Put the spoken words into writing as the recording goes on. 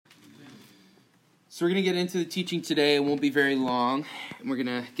So we're going to get into the teaching today. It won't be very long, and we're going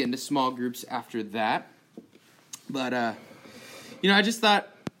to get into small groups after that. But, I just thought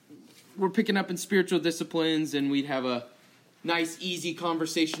we're picking up in spiritual disciplines, and we'd have a nice, easy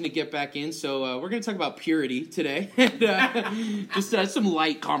conversation to get back in. So we're going to talk about purity today, and just some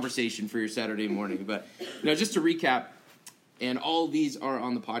light conversation for your Saturday morning. But, just to recap, and all of these are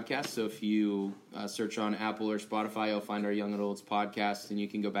on the podcast, so if you search on Apple or Spotify, you'll find our Young Adults podcast, and you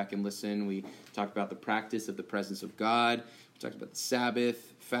can go back and listen. We talked about the practice of the presence of God. We talked about the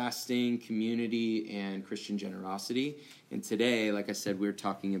Sabbath, fasting, community, and Christian generosity. And today, like I said, we're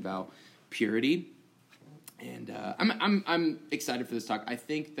talking about purity. And I'm excited for this talk. I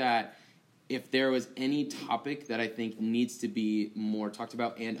think that if there was any topic that I think needs to be more talked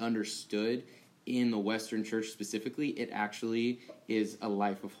about and understood in the Western church specifically, it actually is a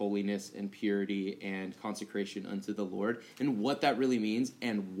life of holiness and purity and consecration unto the Lord, and what that really means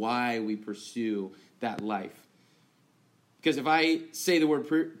and why we pursue that life. Because if I say the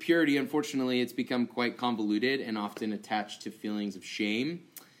word purity, unfortunately, it's become quite convoluted and often attached to feelings of shame.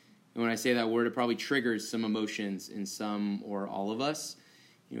 And when I say that word, it probably triggers some emotions in some or all of us.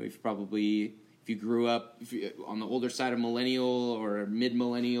 If you grew up on the older side of millennial or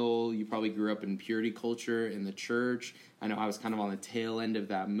mid-millennial, you probably grew up in purity culture in the church. I know I was kind of on the tail end of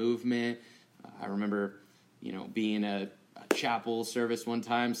that movement. I remember, being in a chapel service one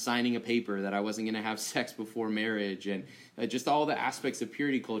time, signing a paper that I wasn't going to have sex before marriage, and just all the aspects of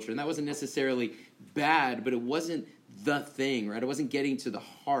purity culture. And that wasn't necessarily bad, but it wasn't the thing, right? It wasn't getting to the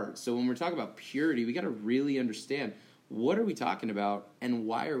heart. So when we're talking about purity, we got to really understand, what are we talking about, and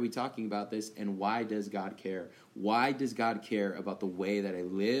why are we talking about this, and why does God care? Why does God care about the way that I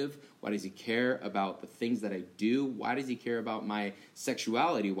live? Why does he care about the things that I do? Why does he care about my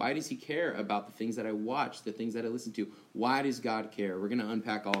sexuality? Why does he care about the things that I watch, the things that I listen to? Why does God care? We're going to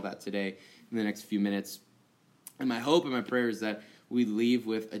unpack all that today in the next few minutes. And my hope and my prayer is that we leave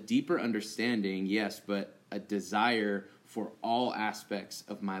with a deeper understanding, yes, but a desire for all aspects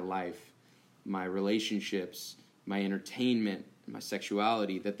of my life, my relationships, my entertainment, my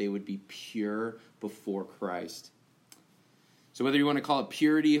sexuality, that they would be pure before Christ. So whether you want to call it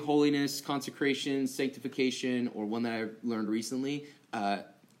purity, holiness, consecration, sanctification, or one that I've learned recently,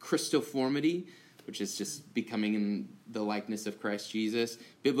 Christoformity, which is just becoming in the likeness of Christ Jesus,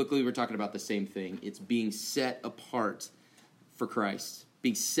 biblically we're talking about the same thing. It's being set apart for Christ,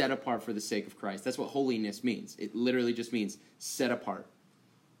 being set apart for the sake of Christ. That's what holiness means. It literally just means set apart.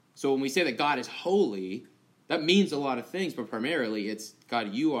 So when we say that God is holy, that means a lot of things, but primarily it's,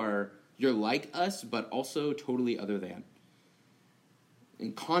 God, you're like us, but also totally other than.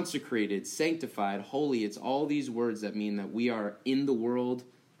 And consecrated, sanctified, holy, it's all these words that mean that we are in the world,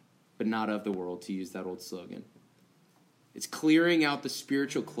 but not of the world, to use that old slogan. It's clearing out the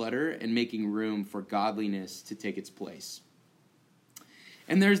spiritual clutter and making room for godliness to take its place.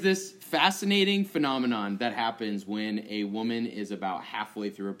 And there's this fascinating phenomenon that happens when a woman is about halfway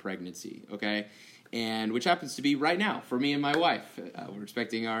through a pregnancy, okay? And which happens to be right now for me and my wife. We're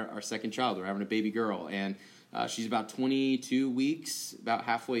expecting our second child. We're having a baby girl, and she's about 22 weeks, about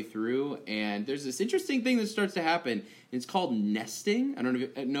halfway through. And there's this interesting thing that starts to happen, and it's called nesting. I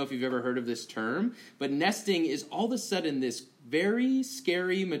don't know if you've ever heard of this term, but nesting is all of a sudden this very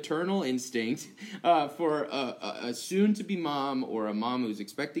scary maternal instinct for a soon-to-be mom or a mom who's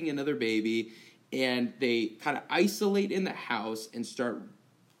expecting another baby, and they kind of isolate in the house and start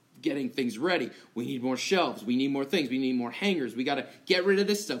getting things ready. We need more shelves. We need more things. We need more hangers. We got to get rid of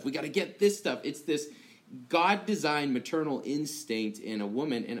this stuff. We got to get this stuff. It's this God-designed maternal instinct in a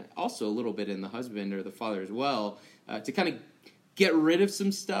woman, and also a little bit in the husband or the father as well, to kind of get rid of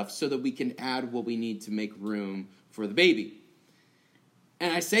some stuff so that we can add what we need to make room for the baby.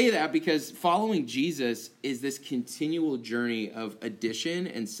 And I say that because following Jesus is this continual journey of addition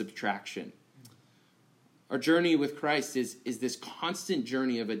and subtraction. Our journey with Christ is this constant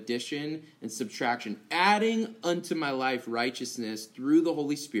journey of addition and subtraction, adding unto my life righteousness through the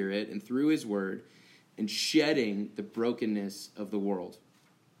Holy Spirit and through his word, and shedding the brokenness of the world,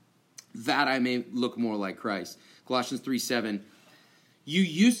 that I may look more like Christ. Colossians 3:7, you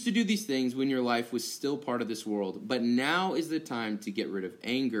used to do these things when your life was still part of this world, but now is the time to get rid of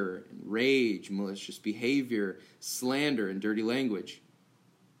anger and rage, malicious behavior, slander, and dirty language.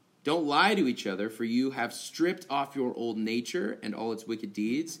 Don't lie to each other, for you have stripped off your old nature and all its wicked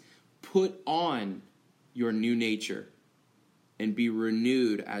deeds. Put on your new nature and be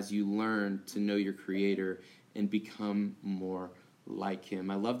renewed as you learn to know your Creator and become more like him.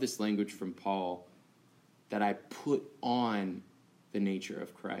 I love this language from Paul, that I put on the nature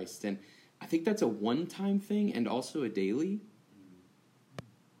of Christ. And I think that's a one-time thing and also a daily.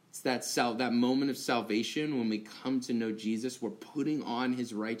 It's that moment of salvation when we come to know Jesus. We're putting on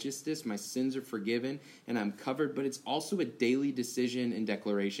his righteousness. My sins are forgiven and I'm covered. But it's also a daily decision and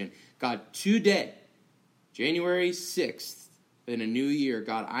declaration. God, today, January 6th, in a new year,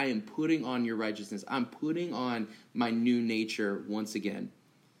 God, I am putting on your righteousness. I'm putting on my new nature once again.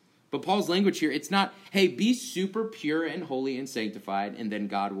 But Paul's language here, it's not, hey, be super pure and holy and sanctified, and then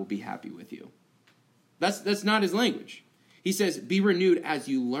God will be happy with you. That's not his language. He says, be renewed as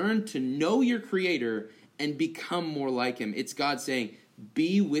you learn to know your Creator and become more like him. It's God saying,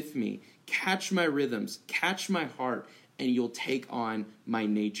 be with me, catch my rhythms, catch my heart, and you'll take on my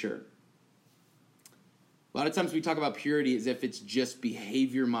nature. A lot of times we talk about purity as if it's just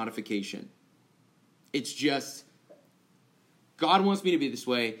behavior modification. It's just, God wants me to be this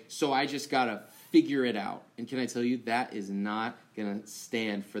way, so I just got to figure it out. And can I tell you, that is not going to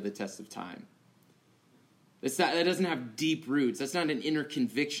stand for the test of time. That doesn't have deep roots. That's not an inner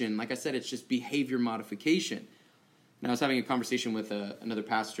conviction. Like I said, it's just behavior modification. And I was having a conversation with another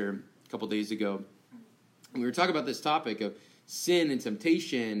pastor a couple days ago, and we were talking about this topic of sin and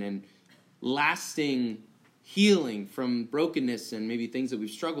temptation and lasting healing from brokenness and maybe things that we've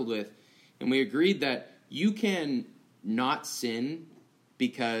struggled with. And we agreed that you can not sin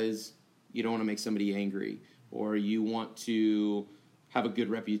because you don't want to make somebody angry, or you want to have a good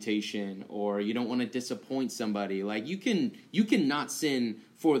reputation, or you don't want to disappoint somebody. Like you can not sin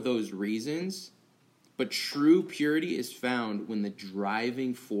for those reasons, but true purity is found when the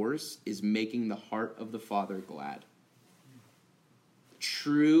driving force is making the heart of the Father glad.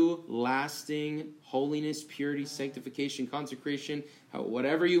 True, lasting holiness, purity, sanctification, consecration,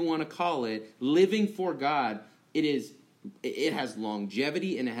 whatever you want to call it, living for God, it has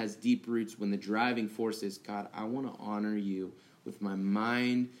longevity and it has deep roots when the driving force is, God, I want to honor you with my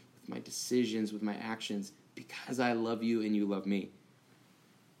mind, with my decisions, with my actions, because I love you and you love me.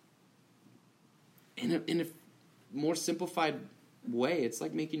 In a more simplified way, it's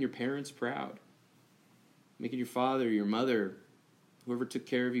like making your parents proud. Making your father, your mother, whoever took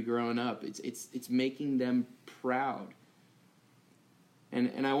care of you growing up, it's making them proud.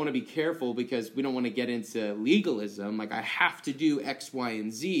 And I want to be careful because we don't want to get into legalism. Like, I have to do X, Y,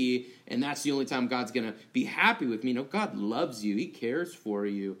 and Z, and that's the only time God's going to be happy with me. No, God loves you. He cares for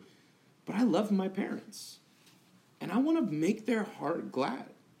you. But I love my parents. And I want to make their heart glad.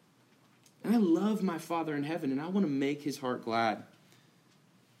 And I love my Father in heaven, and I want to make his heart glad.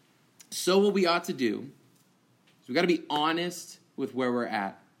 So what we ought to do is we've got to be honest with where we're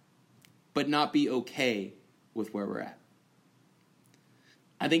at, but not be okay with where we're at.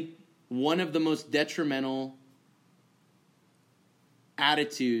 I think one of the most detrimental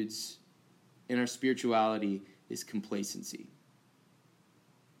attitudes in our spirituality is complacency.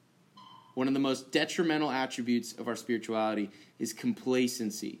 One of the most detrimental attributes of our spirituality is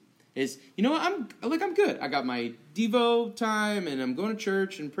complacency. Is, you know what, I'm good. I got my Devo time, and I'm going to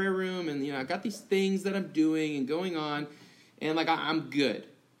church and prayer room, and I got these things that I'm doing and going on, and I'm good.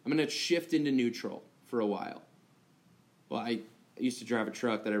 I'm going to shift into neutral for a while. Well, I used to drive a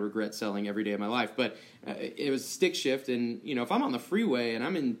truck that I regret selling every day of my life, but it was stick shift, and if I'm on the freeway and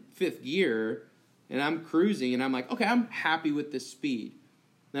I'm in fifth gear and I'm cruising and I'm like, okay, I'm happy with this speed.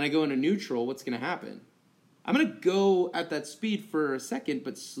 Then I go into neutral, what's going to happen? I'm going to go at that speed for a second,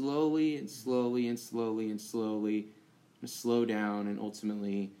 but slowly and slowly and slowly and slowly, I'm going to slow down, and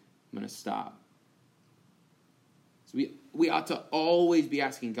ultimately I'm going to stop. So we ought to always be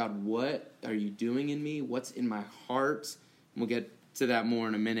asking God, what are you doing in me? What's in my heart? And we'll get to that more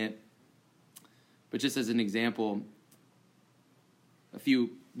in a minute. But just as an example, a few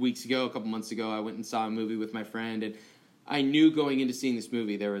weeks ago, a couple months ago, I went and saw a movie with my friend, and I knew going into seeing this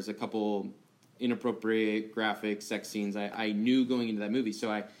movie there was a couple inappropriate, graphic, sex scenes. I knew going into that movie.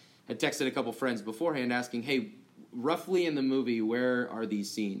 So I had texted a couple friends beforehand asking, hey, roughly in the movie, where are these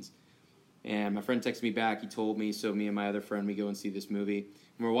scenes? And my friend texted me back. He told me, so me and my other friend, we go and see this movie.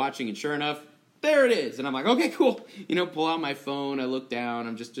 And we're watching, and sure enough, there it is. And I'm like, okay, cool. Pull out my phone. I look down.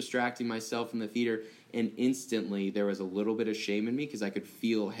 I'm just distracting myself in the theater. And instantly, there was a little bit of shame in me because I could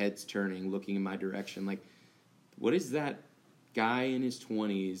feel heads turning, looking in my direction. Like, what is that guy in his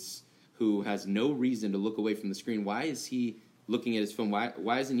 20s who has no reason to look away from the screen? Why is he looking at his phone?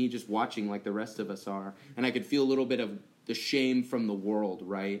 Why isn't he just watching like the rest of us are? And I could feel a little bit of the shame from the world,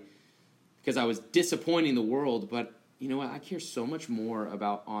 right? Because I was disappointing the world, but you know what? I care so much more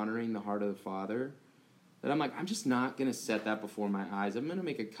about honoring the heart of the Father that I'm like, I'm just not going to set that before my eyes. I'm going to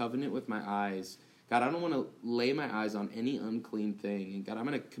make a covenant with my eyes. God, I don't want to lay my eyes on any unclean thing. And God, I'm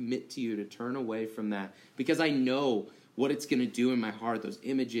going to commit to you to turn away from that because I know what it's going to do in my heart, those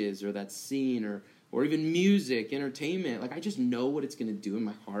images or that scene or or even music, entertainment, like I just know what it's going to do in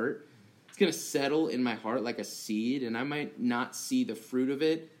my heart. It's going to settle in my heart like a seed, and I might not see the fruit of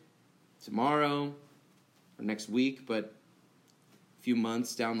it tomorrow or next week, but a few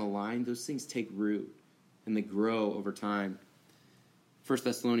months down the line, those things take root and they grow over time. 1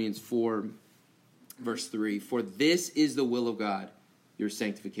 Thessalonians 4, verse 3, for this is the will of God, your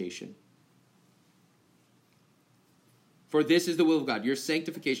sanctification. For this is the will of God, your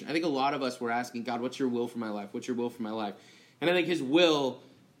sanctification. I think a lot of us were asking, God, what's your will for my life? What's your will for my life? And I think his will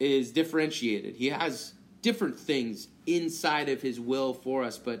is differentiated. He has different things inside of his will for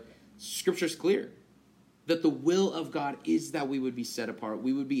us, but Scripture's clear that the will of God is that we would be set apart.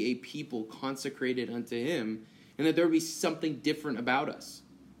 We would be a people consecrated unto him, and that there would be something different about us.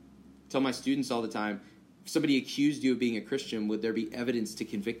 I tell my students all the time, if somebody accused you of being a Christian, would there be evidence to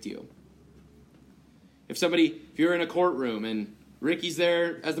convict you? If you're in a courtroom and Ricky's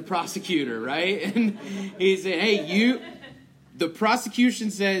there as the prosecutor, right? And he said, hey, the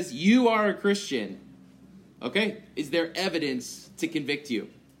prosecution says you are a Christian. Okay, is there evidence to convict you?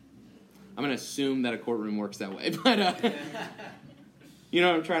 I'm going to assume that a courtroom works that way. But you know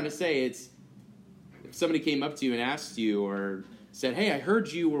what I'm trying to say? It's if somebody came up to you and asked you or said, hey, I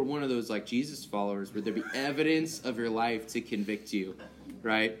heard you were one of those like Jesus followers, would there be evidence of your life to convict you,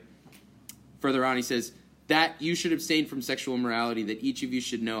 right? Further on, he says, that you should abstain from sexual immorality, that each of you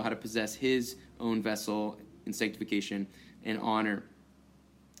should know how to possess his own vessel in sanctification and honor.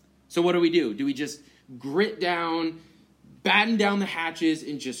 So what do? Do we just grit down, batten down the hatches,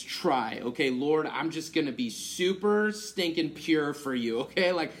 and just try? Okay, Lord, I'm just going to be super stinking pure for you,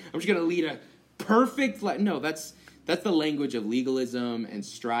 okay? Like, I'm just going to lead a perfect life. No, that's the language of legalism and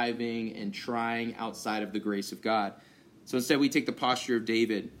striving and trying outside of the grace of God. So instead, we take the posture of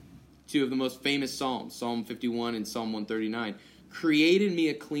David, two of the most famous Psalms, Psalm 51 and Psalm 139. Create in me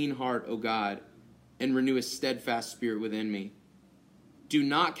a clean heart, O God, and renew a steadfast spirit within me. Do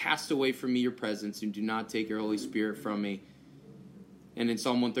not cast away from me your presence, and do not take your Holy Spirit from me. And in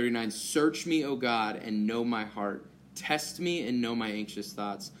Psalm 139, search me, O God, and know my heart. Test me and know my anxious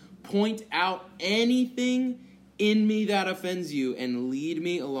thoughts. Point out anything in me that offends you, and lead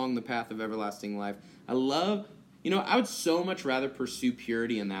me along the path of everlasting life. I would so much rather pursue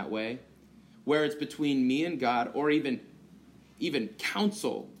purity in that way, where it's between me and God, or even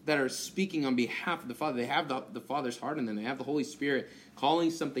counsel that are speaking on behalf of the Father. They have the Father's heart in them. They have the Holy Spirit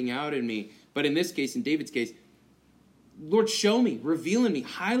calling something out in me. But in this case, in David's case, Lord, show me, reveal in me,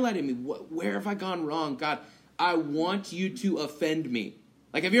 highlight in me, where have I gone wrong? God, I want you to offend me.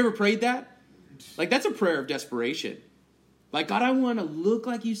 Like, have you ever prayed that? Like, that's a prayer of desperation. Like, God, I want to look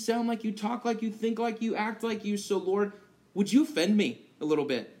like you, sound like you, talk like you, think like you, act like you. So, Lord, would you offend me a little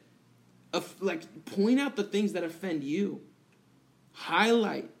bit? Point out the things that offend you.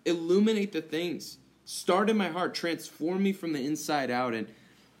 Highlight, illuminate the things. Start in my heart. Transform me from the inside out. And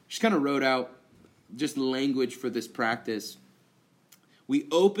just kind of wrote out just language for this practice. We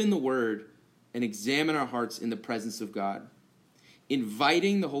open the Word and examine our hearts in the presence of God,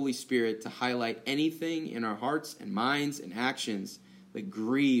 inviting the Holy Spirit to highlight anything in our hearts and minds and actions that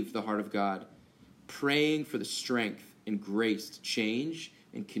grieve the heart of God, praying for the strength and grace to change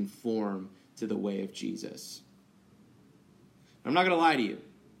and conform to the way of Jesus. I'm not going to lie to you.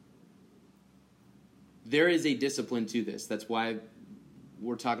 There is a discipline to this. That's why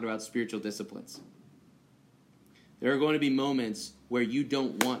we're talking about spiritual disciplines. There are going to be moments where you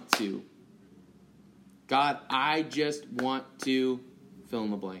don't want to. God, I just want to fill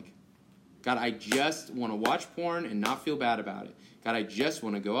in the blank. God, I just want to watch porn and not feel bad about it. God, I just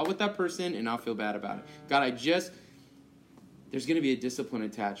want to go out with that person and not feel bad about it. God, there's going to be a discipline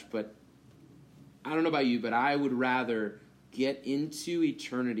attached, but I don't know about you, but I would rather get into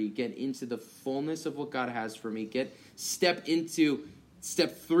eternity, get into the fullness of what God has for me, step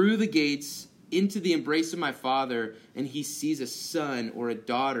through the gates into the embrace of my Father, and he sees a son or a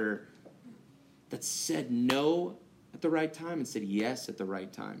daughter that said no at the right time and said yes at the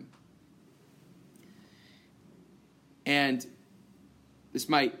right time. And this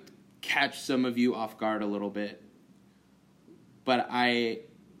might catch some of you off guard a little bit, but I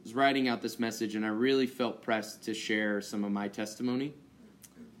was writing out this message and I really felt pressed to share some of my testimony.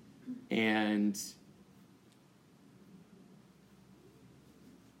 And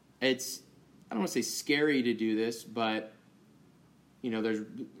it's, I don't want to say scary to do this, but there's,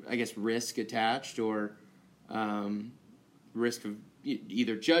 I guess, risk attached, or risk of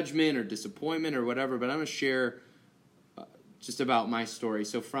either judgment or disappointment or whatever. But I'm going to share just about my story.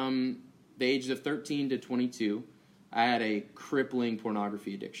 So from the ages of 13 to 22, I had a crippling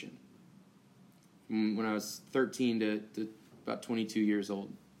pornography addiction. When I was 13 to about 22 years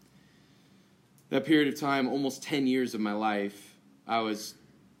old. that period of time, almost 10 years of my life, I was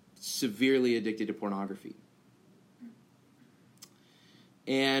severely addicted to pornography.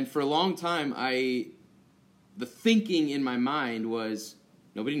 And for a long time, the thinking in my mind was,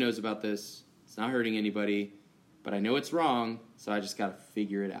 nobody knows about this. It's not hurting anybody, but I know it's wrong, so I just got to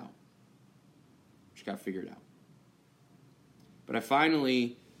figure it out. But I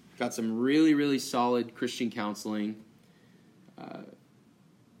finally got some really, really solid Christian counseling,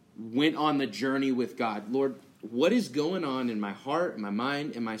 went on the journey with God. Lord, what is going on in my heart, my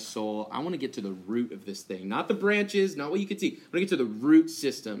mind, and my soul? I want to get to the root of this thing. Not the branches, not what you can see. I want to get to the root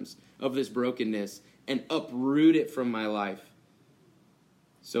systems of this brokenness and uproot it from my life.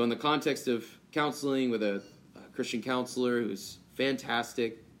 So in the context of counseling with a Christian counselor who's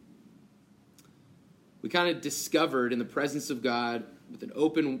fantastic, we kind of discovered in the presence of God, with an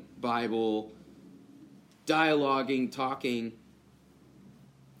open Bible, dialoguing, talking,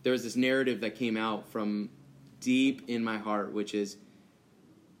 there was this narrative that came out from deep in my heart, which is,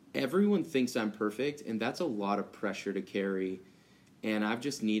 everyone thinks I'm perfect, and that's a lot of pressure to carry, and I've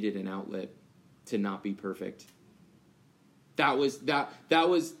just needed an outlet to not be perfect. That was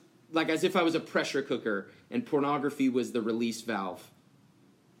like as if I was a pressure cooker, and pornography was the release valve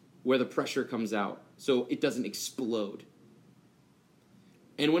where the pressure comes out so it doesn't explode.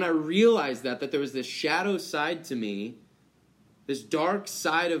 And when I realized that there was this shadow side to me, this dark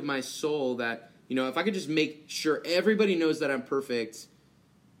side of my soul that, if I could just make sure everybody knows that I'm perfect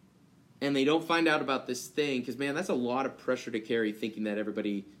and they don't find out about this thing, because, man, that's a lot of pressure to carry, thinking that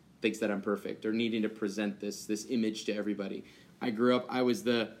everybody thinks that I'm perfect or needing to present this image to everybody. I grew up,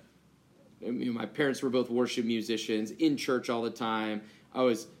 my parents were both worship musicians, in church all the time. I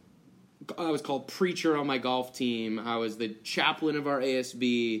was called preacher on my golf team. I was the chaplain of our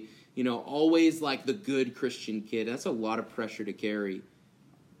ASB. Always like the good Christian kid. That's a lot of pressure to carry.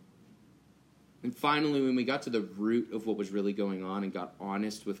 And finally, when we got to the root of what was really going on and got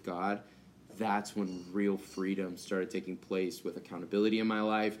honest with God, that's when real freedom started taking place, with accountability in my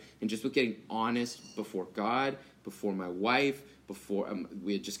life and just with getting honest before God, before my wife, before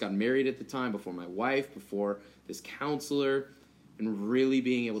we had just gotten married at the time, before my wife, before this counselor, and really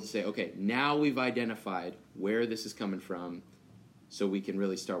being able to say, okay, now we've identified where this is coming from, so we can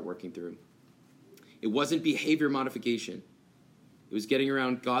really start working through. It wasn't behavior modification. It was getting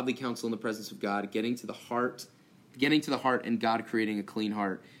around godly counsel in the presence of God, getting to the heart, and God creating a clean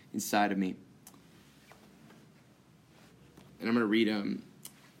heart inside of me. And I'm going to read,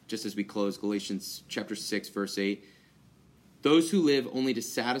 just as we close, Galatians chapter 6, verse 8. Those who live only to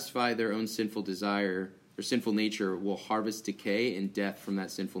satisfy their own sinful desire, their sinful nature, will harvest decay and death from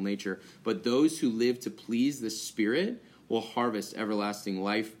that sinful nature. But those who live to please the Spirit will harvest everlasting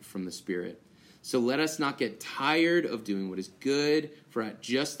life from the Spirit. So let us not get tired of doing what is good, for at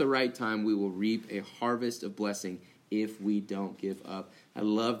just the right time we will reap a harvest of blessing if we don't give up. I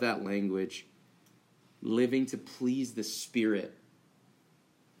love that language. Living to please the Spirit.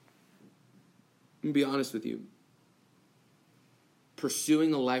 I'm going to be honest with you.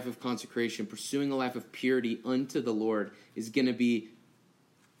 Pursuing a life of consecration, pursuing a life of purity unto the Lord is going to be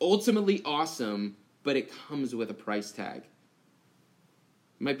ultimately awesome, but it comes with a price tag.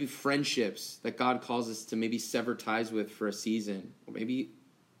 It might be friendships that God calls us to maybe sever ties with for a season, or maybe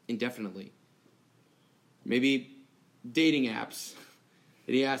indefinitely. Maybe dating apps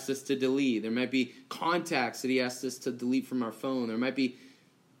that he asks us to delete. There might be contacts that he asks us to delete from our phone. There might be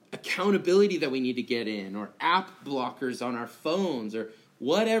accountability that we need to get in, or app blockers on our phones, or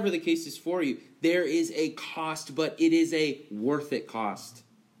whatever the case is for you. There is a cost, but it is a worth it cost.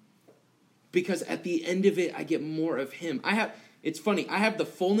 Because at the end of it, I get more of him. It's funny, I have the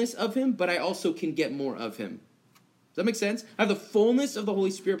fullness of him, but I also can get more of him. Does that make sense? I have the fullness of the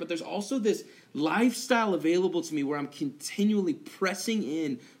Holy Spirit, but there's also this lifestyle available to me where I'm continually pressing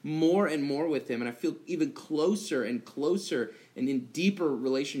in more and more with him, and I feel even closer and closer and in deeper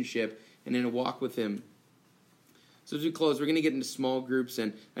relationship and in a walk with him. So as we close, we're going to get into small groups,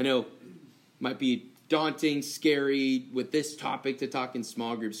 and I know it might be daunting, scary with this topic to talk in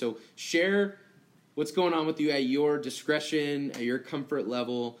small groups. So share what's going on with you at your discretion, at your comfort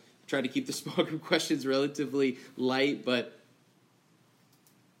level. Try to keep the small group questions relatively light, but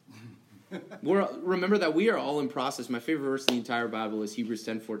remember that we are all in process. My favorite verse in the entire Bible is Hebrews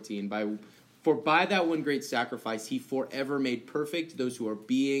 10:14. For by that one great sacrifice, he forever made perfect those who are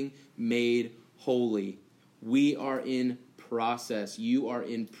being made holy. We are in process. You are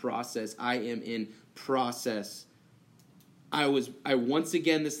in process. I am in process. I once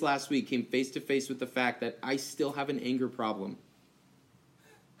again this last week came face to face with the fact that I still have an anger problem.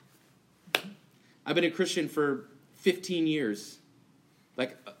 I've been a Christian for 15 years.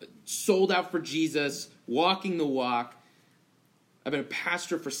 sold out for Jesus, walking the walk. I've been a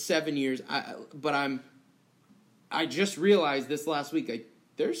pastor for 7 years, I just realized this last week,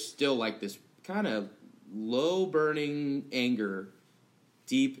 there's still like this kind of low burning anger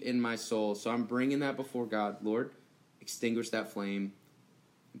deep in my soul. So I'm bringing that before God. Lord, extinguish that flame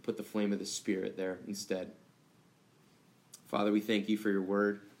and put the flame of the Spirit there instead. Father, we thank you for your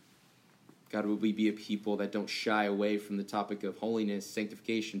word. God, would we be a people that don't shy away from the topic of holiness,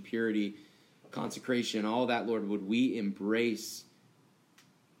 sanctification, purity, consecration, all that, Lord? Would we embrace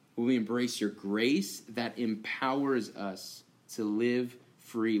your grace that empowers us to live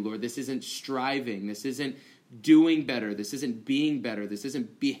free? Lord, this isn't striving. This isn't doing better. This isn't being better. This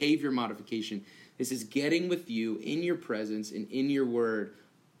isn't behavior modification. This is getting with you in your presence and in your word,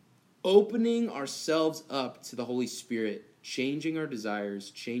 opening ourselves up to the Holy Spirit, changing our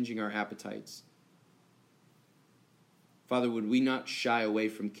desires, changing our appetites. Father, would we not shy away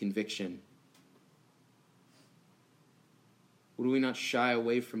from conviction? Would we not shy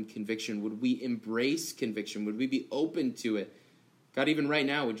away from conviction? Would we embrace conviction? Would we be open to it? God, even right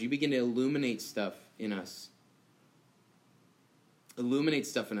now, would you begin to illuminate stuff in us? Illuminate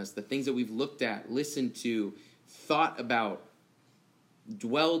stuff in us, the things that we've looked at, listened to, thought about,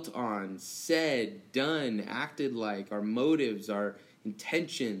 dwelt on, said, done, acted like, our motives, our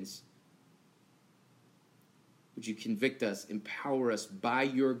intentions. Would you convict us, empower us by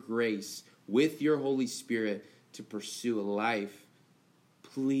your grace, with your Holy Spirit, to pursue a life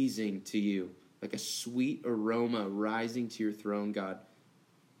pleasing to you, like a sweet aroma rising to your throne, God.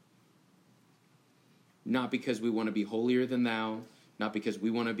 Not because we want to be holier than thou, not because we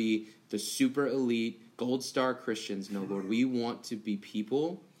want to be the super elite, gold star Christians. No, Lord, we want to be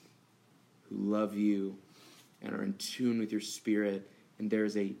people who love you and are in tune with your Spirit. And there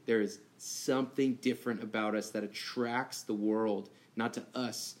is something different about us that attracts the world, not to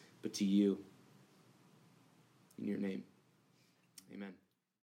us, but to you. In your name, amen.